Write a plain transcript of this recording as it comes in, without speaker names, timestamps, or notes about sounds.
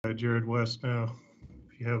Jarrod West now.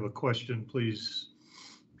 If you have a question, please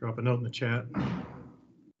drop a note in the chat.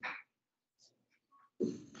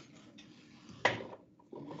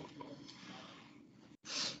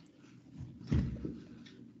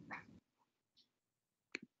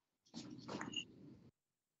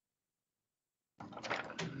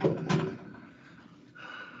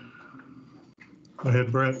 Go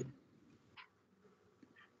ahead, Brett.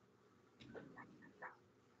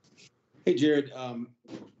 Hey, Jarrod.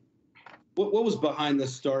 What was behind the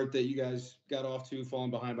start that you guys got off to,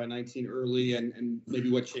 falling behind by 19 early, and maybe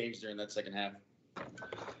what changed during that second half?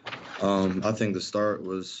 I think the start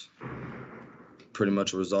was pretty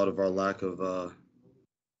much a result of our lack of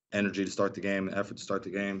energy to start the game and effort to start the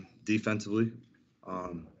game defensively.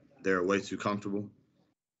 They're way too comfortable.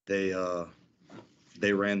 They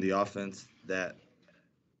ran the offense that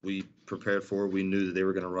we prepared for. We knew that they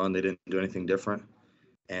were going to run. They didn't do anything different.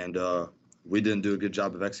 And we didn't do a good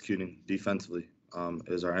job of executing defensively. It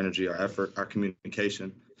was our energy, our effort, our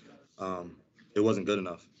communication. It wasn't good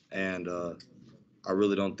enough. And I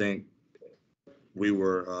really don't think we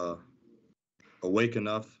were awake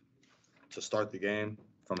enough to start the game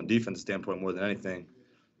from a defense standpoint more than anything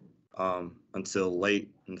until late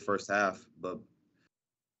in the first half. But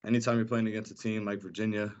anytime you're playing against a team like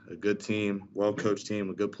Virginia, a good team, well-coached team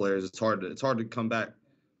with good players, it's hard to come back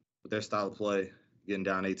with their style of play, getting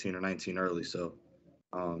down 18 or 19 early. So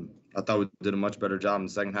I thought we did a much better job in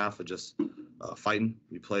the second half of just fighting.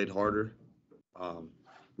 We played harder.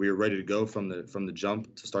 We were ready to go from the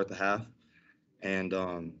jump to start the half. And,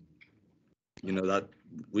 that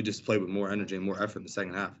we just played with more energy and more effort in the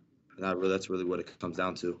second half. And that's really what it comes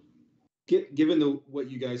down to. Given what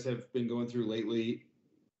you guys have been going through lately,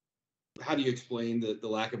 how do you explain the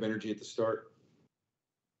lack of energy at the start?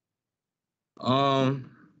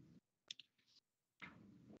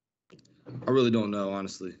 I really don't know,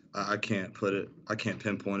 honestly. I can't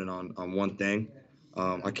pinpoint it on one thing.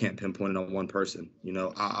 I can't pinpoint it on one person.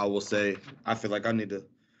 I will say I feel like I need to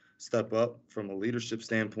step up from a leadership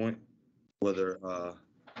standpoint, whether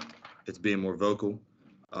it's being more vocal,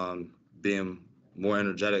 being more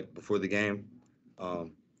energetic before the game.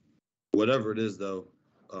 Whatever it is, though,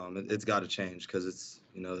 it's got to change because it's,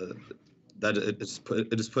 it just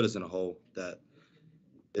put us in a hole that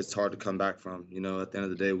it's hard to come back from. At the end of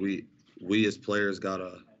the day, we as players got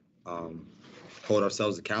to hold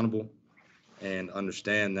ourselves accountable and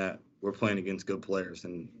understand that we're playing against good players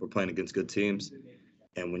and we're playing against good teams.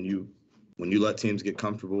 And when you let teams get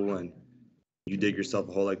comfortable and you dig yourself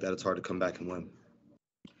a hole like that, it's hard to come back and win.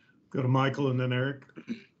 Go to Michael and then Eric.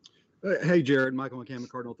 Hey, Jarrod, Michael McCammon,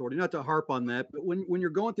 Cardinal Authority. Not to harp on that, but when you're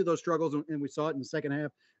going through those struggles, and we saw it in the second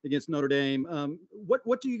half against Notre Dame,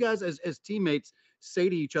 what do you guys as teammates say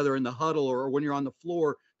to each other in the huddle or when you're on the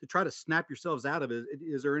floor to try to snap yourselves out of it?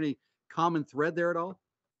 Is there any common thread there at all?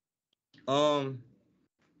 I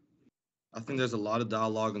think there's a lot of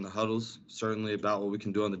dialogue in the huddles, certainly about what we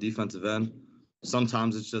can do on the defensive end.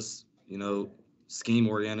 Sometimes it's just, scheme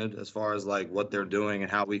oriented as far as like what they're doing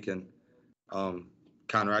and how we can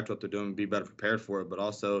counteract what they're doing and be better prepared for it. But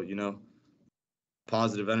also,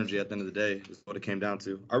 positive energy at the end of the day is what it came down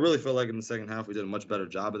to. I really feel like in the second half we did a much better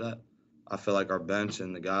job of that. I feel like our bench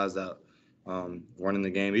and the guys that running the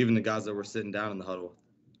game, even the guys that were sitting down in the huddle,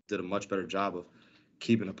 did a much better job of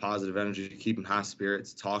keeping a positive energy, keeping high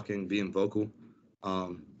spirits, talking, being vocal.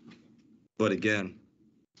 But again,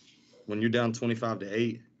 when you're down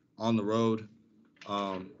 25-8 on the road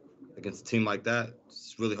against a team like that,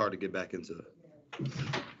 it's really hard to get back into it.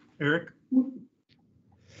 Eric?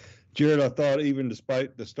 Jarrod, I thought even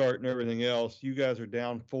despite the start and everything else, you guys are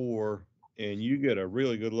down 4, and you get a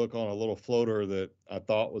really good look on a little floater that I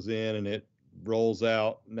thought was in, and it rolls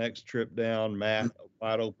out. Next trip down, Matt,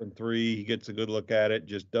 wide open 3. He gets a good look at it,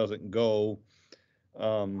 just doesn't go.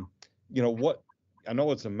 I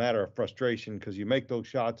know it's a matter of frustration because you make those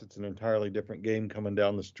shots, it's an entirely different game coming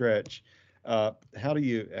down the stretch. How do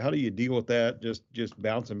you deal with that? Just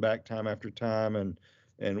bouncing back time after time, and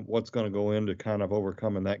what's going to go into kind of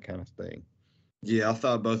overcoming that kind of thing? Yeah, I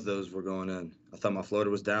thought both of those were going in. I thought my floater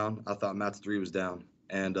was down. I thought Matt's 3 was down.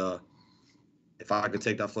 And if I could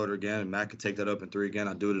take that floater again and Matt could take that open 3 again,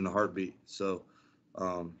 I'd do it in a heartbeat. So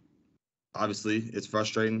obviously it's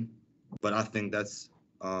frustrating, but I think that's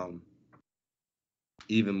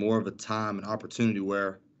even more of a time and opportunity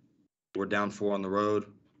where we're down 4 on the road.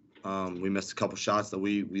 We missed a couple shots that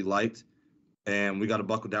we liked, and we got to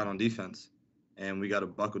buckle down on defense. And we got to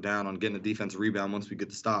buckle down on getting a defensive rebound once we get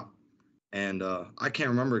the stop. And I can't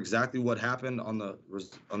remember exactly what happened on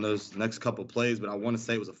those next couple plays, but I want to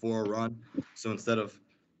say it was a 4-0 run. So instead of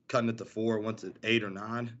cutting it to 4, it went to 8 or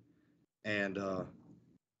 9. And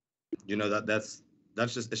you know, that's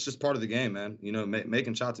just, it's just part of the game, man. You know,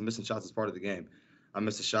 making shots and missing shots is part of the game. I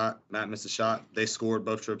missed a shot, Matt missed a shot. They scored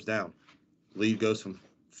both trips down. Lead goes from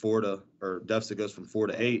deficit goes from 4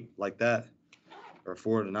 to 8 like that, or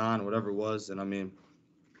 4 to 9, whatever it was. And I mean,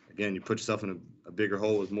 again, you put yourself in a bigger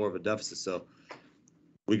hole with more of a deficit. So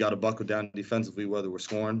we got to buckle down defensively, whether we're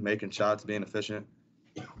scoring, making shots, being efficient,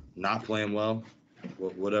 not playing well,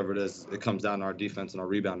 whatever it is. It comes down to our defense and our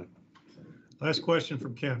rebounding. Last question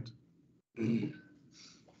from Kent.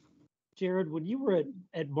 Jarrod, when you were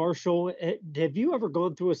at Marshall, have you ever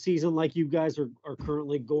gone through a season like you guys are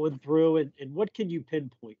currently going through? And what can you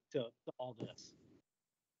pinpoint to all this?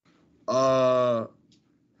 I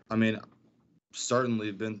mean,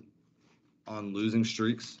 certainly been on losing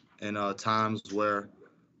streaks and times where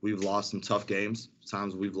we've lost some tough games,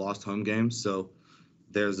 times we've lost home games. So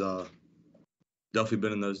there's definitely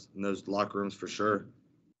been in those locker rooms for sure.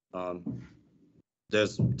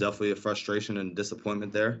 There's definitely a frustration and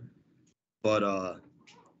disappointment there. But,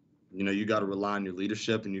 you know, you got to rely on your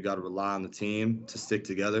leadership and you got to rely on the team to stick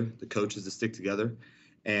together, the coaches to stick together,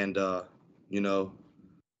 and, you know,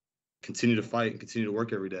 continue to fight and continue to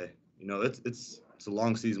work every day. You know, it's a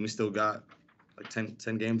long season. We still got like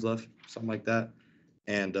 10 games left, something like that.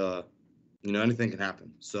 And, you know, anything can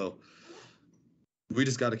happen. So we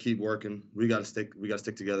just got to keep working. We got to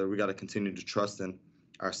stick together. We got to continue to trust in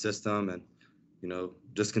our system and, you know,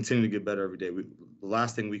 just continue to get better every day. The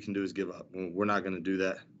last thing we can do is give up. We're not going to do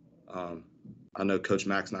that. I know Coach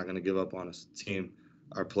Mack's not going to give up on his team,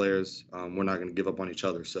 our players. We're not going to give up on each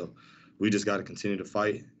other. So we just got to continue to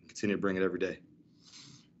fight, continue to bring it every day.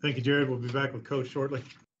 Thank you, Jarrod. We'll be back with Coach shortly.